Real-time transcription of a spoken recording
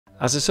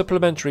As a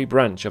supplementary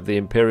branch of the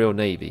Imperial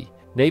Navy,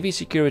 Navy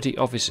security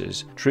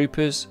officers,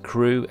 troopers,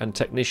 crew and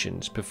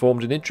technicians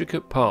performed an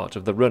intricate part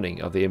of the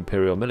running of the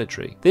Imperial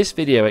military. This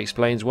video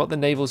explains what the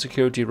naval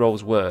security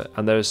roles were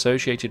and their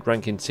associated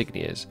rank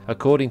insignias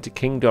according to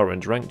King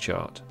Doran's rank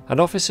chart. An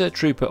officer,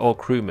 trooper or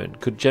crewman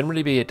could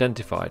generally be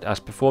identified as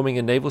performing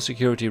a naval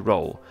security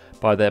role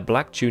by their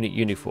black tunic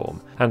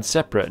uniform and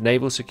separate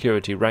naval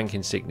security rank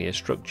insignia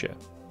structure.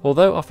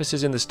 Although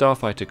officers in the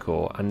Starfighter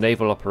Corps and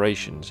Naval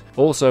Operations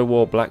also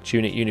wore black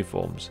tunic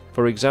uniforms,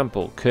 for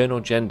example Colonel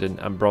Gendon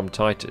and Brom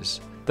Titus,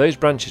 those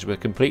branches were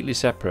completely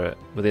separate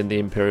within the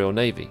Imperial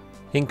Navy.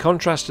 In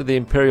contrast to the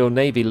Imperial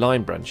Navy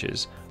line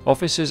branches,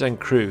 officers and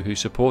crew who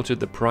supported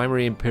the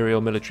primary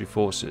Imperial military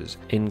forces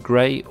in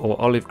grey or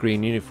olive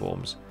green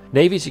uniforms,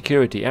 Navy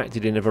security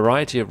acted in a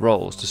variety of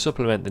roles to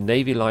supplement the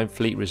Navy line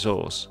fleet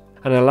resource,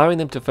 and allowing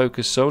them to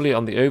focus solely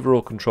on the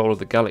overall control of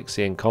the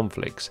galaxy and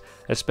conflicts,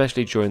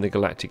 especially during the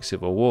Galactic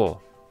Civil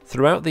War.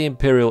 Throughout the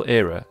Imperial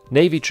era,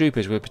 Navy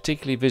troopers were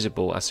particularly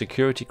visible as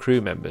security crew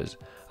members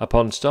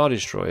upon Star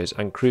Destroyers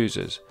and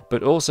cruisers,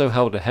 but also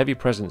held a heavy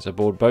presence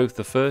aboard both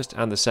the first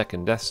and the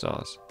second Death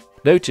Stars.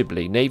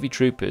 Notably, Navy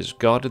troopers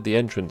guarded the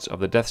entrance of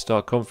the Death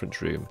Star conference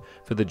room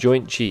for the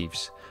Joint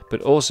Chiefs,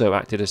 but also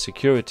acted as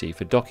security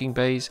for docking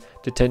bays,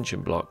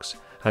 detention blocks,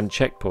 and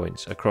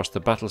checkpoints across the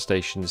battle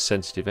station's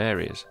sensitive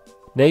areas.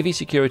 Navy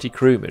security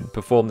crewmen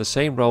performed the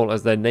same role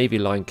as their Navy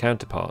line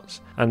counterparts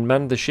and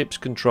manned the ship's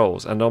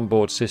controls and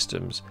onboard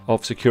systems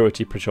of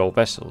security patrol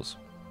vessels.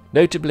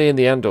 Notably in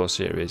the Andor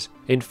series,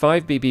 in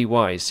 5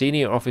 BBY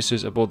senior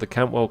officers aboard the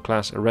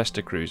Cantwell-class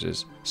Arrester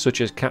cruisers,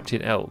 such as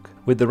Captain Elk,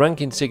 with the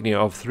rank insignia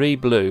of 3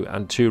 blue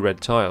and 2 red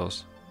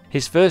tiles.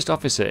 His first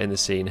officer in the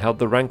scene held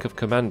the rank of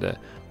Commander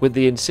with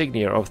the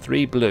insignia of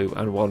 3 blue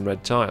and 1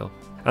 red tile,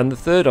 and the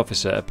third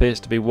officer appears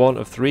to be one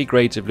of 3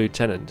 grades of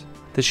Lieutenant.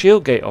 The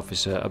Shieldgate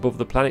officer above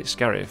the planet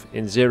Scarif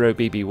in 0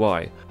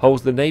 BBY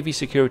holds the Navy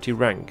security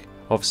rank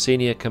of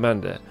Senior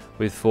Commander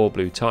with 4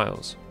 blue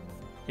tiles.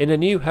 In A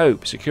New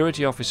Hope,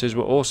 security officers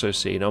were also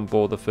seen on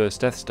board the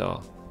first Death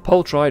Star.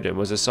 Paul Tridon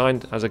was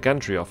assigned as a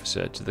gantry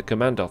officer to the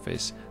command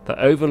office that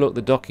overlooked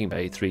the docking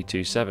bay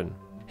 327.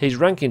 His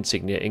rank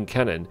insignia in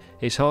canon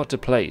is hard to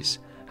place,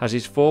 as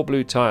his 4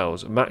 blue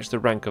tiles match the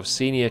rank of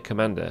Senior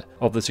Commander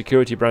of the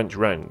security branch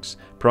ranks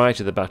prior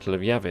to the Battle of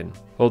Yavin,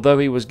 although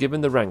he was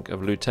given the rank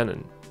of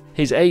Lieutenant.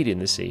 His aide in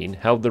the scene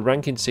held the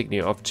rank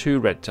insignia of 2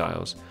 red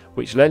tiles,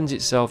 which lends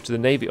itself to the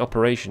Navy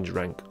Operations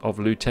rank of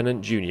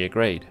Lieutenant Junior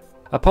grade.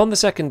 Upon the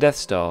second Death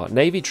Star,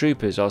 Navy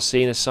troopers are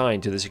seen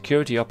assigned to the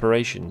security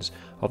operations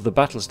of the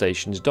battle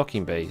station's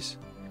docking bays.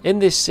 In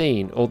this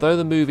scene, although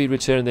the movie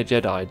Return of the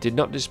Jedi did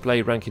not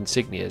display rank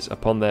insignias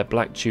upon their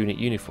black tunic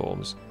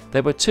uniforms,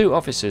 there were 2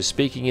 officers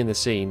speaking in the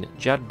scene,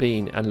 Jad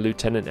Bean and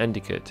Lieutenant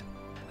Endicott,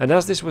 and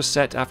as this was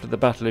set after the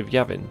Battle of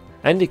Yavin,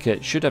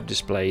 Endicott should have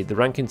displayed the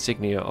rank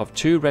insignia of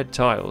 2 red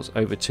tiles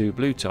over 2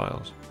 blue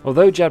tiles.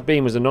 Although Jad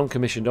Bean was a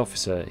non-commissioned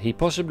officer, he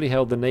possibly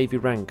held the Navy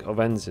rank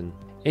of Ensign.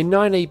 In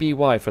 9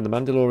 ABY from The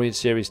Mandalorian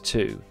Series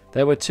 2,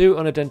 there were 2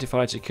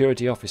 unidentified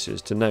security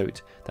officers to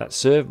note that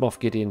served Moff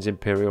Gideon's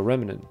Imperial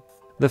Remnant.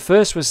 The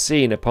first was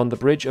seen upon the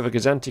bridge of a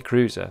Gazanti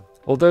cruiser,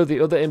 although the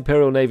other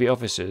Imperial Navy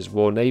officers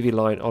wore Navy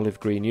line olive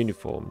green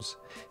uniforms.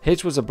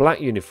 His was a black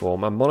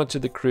uniform and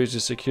monitored the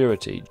cruiser's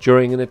security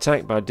during an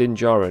attack by Din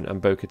Djarin and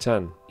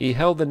Bo-Katan. He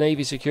held the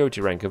Navy security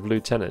rank of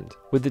Lieutenant,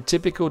 with the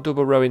typical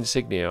double row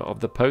insignia of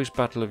the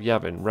post-Battle of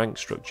Yavin rank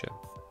structure.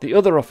 The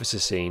other officer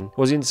seen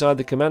was inside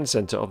the command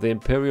centre of the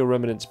Imperial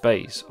Remnant's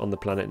base on the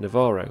planet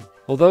Navarro.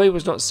 Although he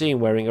was not seen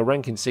wearing a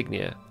rank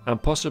insignia,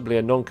 and possibly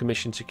a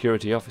non-commissioned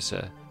security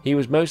officer, he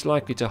was most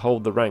likely to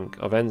hold the rank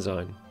of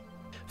Ensign.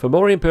 For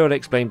more Imperial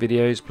Explained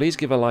videos, please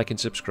give a like and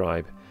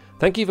subscribe.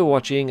 Thank you for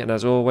watching, and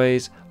as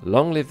always,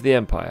 long live the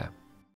Empire.